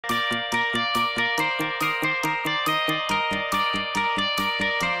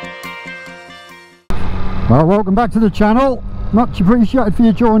Well, welcome back to the channel. Much appreciated for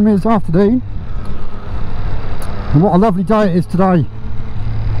you joining me this afternoon. And what a lovely day it is today.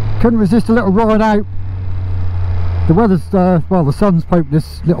 Couldn't resist a little ride out. The weather's, well, the sun's poked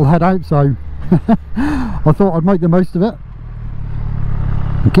this little head out, so I thought I'd make the most of it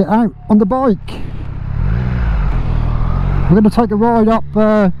and get out on the bike. We're going to take a ride up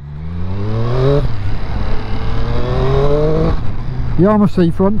the Yarmouth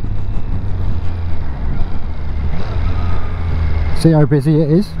seafront. See how busy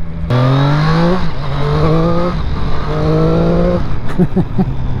it is.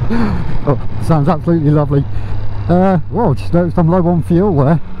 Oh, sounds absolutely lovely. Well, just noticed I'm low on fuel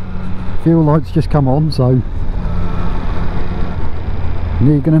there. Fuel lights just come on, so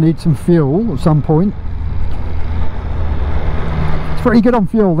you're going to need some fuel at some point. It's pretty good on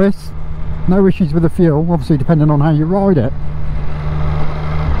fuel, this. No issues with the fuel, obviously depending on how you ride it.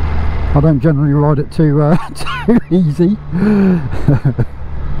 I don't generally ride it too too easy.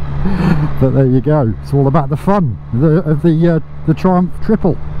 But there you go. It's all about the fun of the Triumph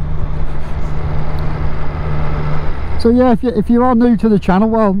Triple. So yeah, if you are new to the channel,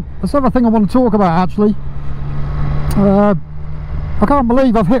 well, that's another thing I want to talk about actually. I can't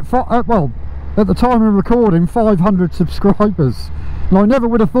believe I've hit well, at the time of recording, 500 subscribers, and I never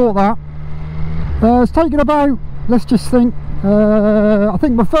would have thought that. It's taken about, let's just think, I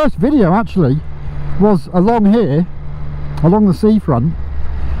think my first video actually was along here, along the seafront,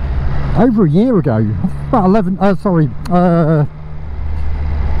 over a year ago. About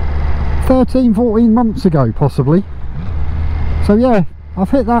 13, 14 months ago possibly. So yeah, I've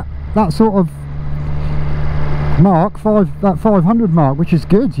hit that sort of mark, that 500 mark, which is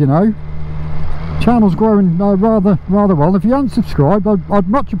good, you know. Channel's growing rather well. If you haven't subscribed, I'd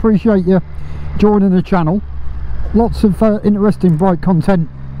much appreciate you joining the channel. Lots of interesting bike content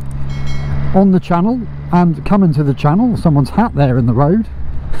on the channel and coming to the channel. Someone's hat there in the road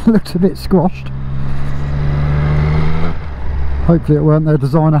looks a bit squashed. Hopefully it weren't their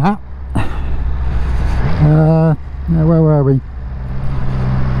designer hat. Yeah, where were we?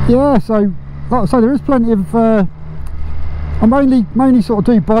 Yeah, so like I say, there is plenty of I mainly sort of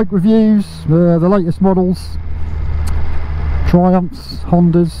do bike reviews, the latest models, Triumphs,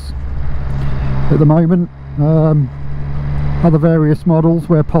 Hondas at the moment, other various models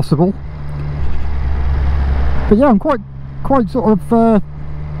where possible. But yeah, I'm quite sort of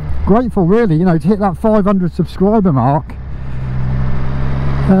grateful really, you know, to hit that 500 subscriber mark.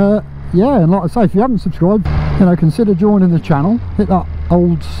 Yeah, and like I say, if you haven't subscribed, you know, consider joining the channel. Hit that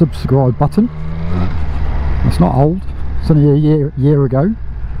old subscribe button. It's not old, it's only a year ago.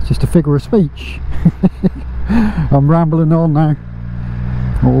 It's just a figure of speech. I'm rambling on now,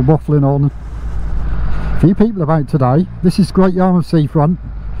 or waffling on. A few people about today. This is Great Yarmouth seafront,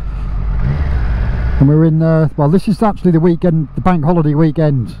 and we're in well, this is actually the weekend, the bank holiday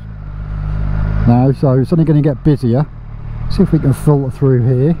weekend now, so it's only going to get busier. See if we can filter through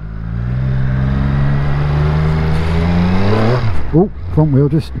here. Oh, front wheel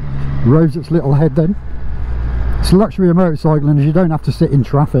just rose its little head then. It's a luxury of motorcycling, as you don't have to sit in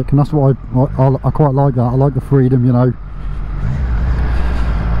traffic, and that's why I quite like that. I like the freedom, you know.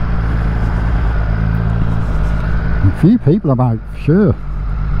 A few people about, sure.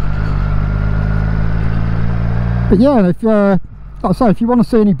 But yeah, if like I say, if you want to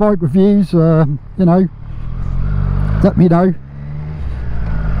see any bike reviews, you know, let me know.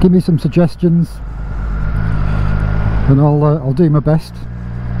 Give me some suggestions, and I'll do my best.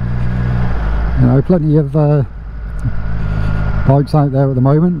 You know, plenty of bikes out there at the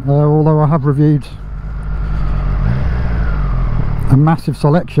moment, although I have reviewed a massive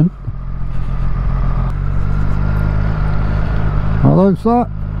selection. Hello, sir.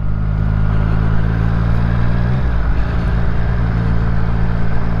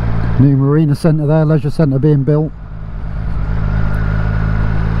 New marina centre there, leisure centre being built.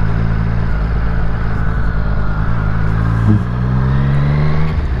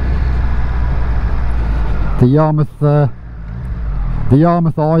 The Yarmouth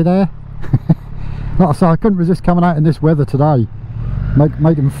Eye there. Like I say, I couldn't resist coming out in this weather today,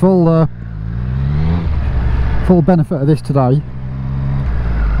 making full benefit of this today.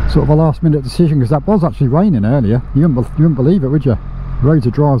 Sort of a last minute decision, because that was actually raining earlier. You wouldn't believe it, would you? Roads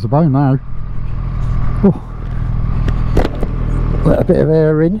are dry as a bone now. Oh. Let a bit of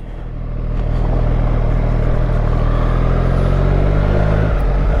air in.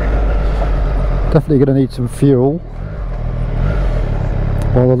 Definitely going to need some fuel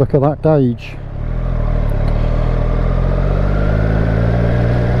by the look of that gauge.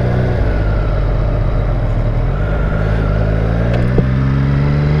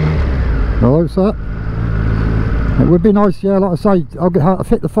 Hello, sir. It would be nice, yeah, like I say, I'll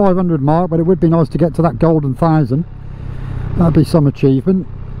hit the 500 mark, but it would be nice to get to that golden 1,000. That'd be some achievement,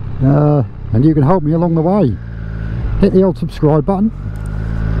 and you can help me along the way. Hit the old subscribe button,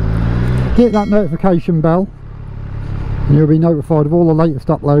 hit that notification bell, and you'll be notified of all the latest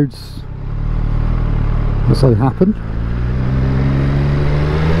uploads as they happen.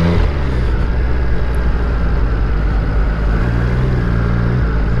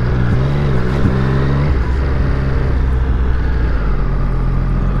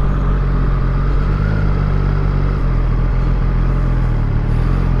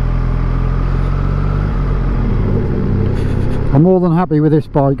 I'm more than happy with this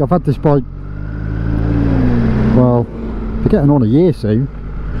bike. I've had this bike, well, we're getting on a year soon.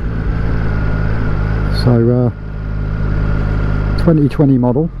 So 2020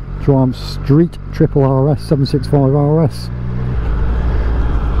 model, Triumph Street Triple RS 765 RS.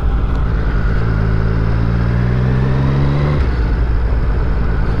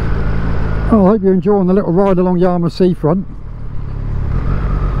 Well, I hope you're enjoying the little ride along Yarmouth seafront.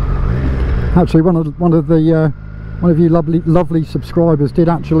 Actually, one of you lovely subscribers did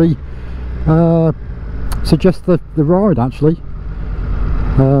actually suggest the ride. Actually,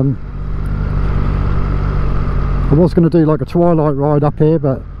 I was going to do like a twilight ride up here,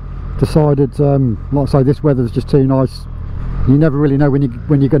 but decided, like I say, this weather's just too nice. You never really know when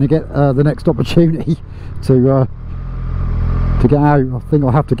you're going to get the next opportunity to get out. I think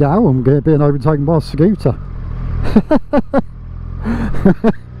I'll have to get out and get being overtaken by a scooter.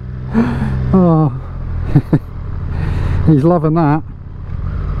 Oh. He's loving that.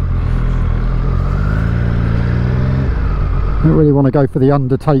 I don't really want to go for the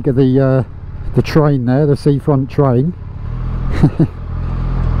undertaker, the train there, the seafront train.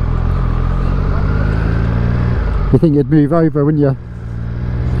 You think you'd move over, wouldn't you?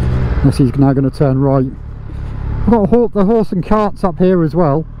 Unless he's now going to turn right. I've got the horse and carts up here as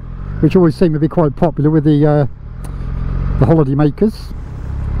well, which always seem to be quite popular with the holiday makers.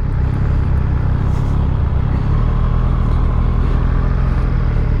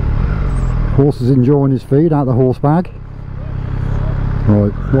 Horse is enjoying his food out of the horse bag.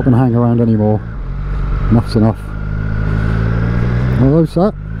 Right, not going to hang around anymore. Enough's enough. Hello,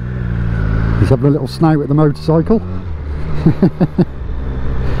 sir. He's having a little snout with the motorcycle.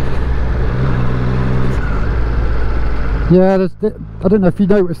 Yeah, I don't know if you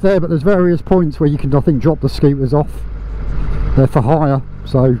noticed there, but there's various points where you can, I think, drop the scooters off. They're for hire,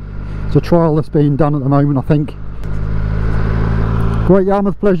 so it's a trial that's being done at the moment, I think. Great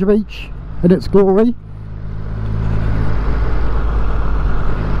Yarmouth Pleasure Beach in its glory.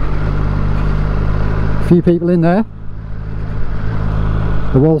 A few people in there.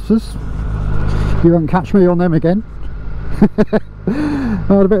 The waltzers. You won't catch me on them again. I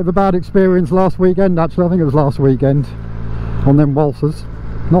had a bit of a bad experience last weekend, actually. I think it was last weekend on them waltzers.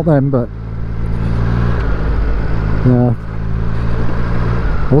 Not them, but yeah,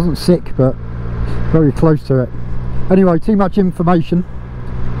 I wasn't sick, but very close to it. Anyway, too much information.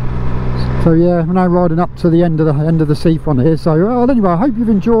 So yeah, we're now riding up to the end of the seafront here. So well, anyway, I hope you've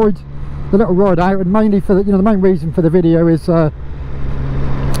enjoyed the little ride out, and mainly for the, the main reason for the video is yeah,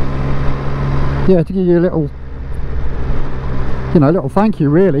 to give you a little little thank you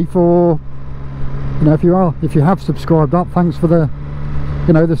really for if you have subscribed up. Thanks for the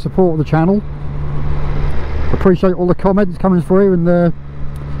the support of the channel. Appreciate all the comments coming through, and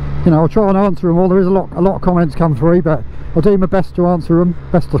I'll try and answer them all. There is a lot of comments come through, but I'll do my best to answer them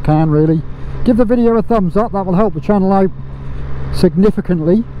best I can really. Give the video a thumbs up, that will help the channel out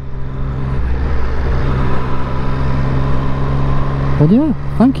significantly. And yeah,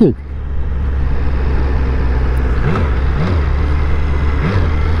 thank you.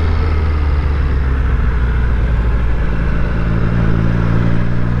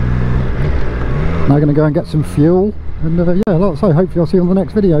 Now I'm going to go and get some fuel, and yeah, like I say, hopefully I'll see you on the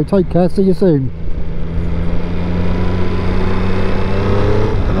next video. Take care, see you soon.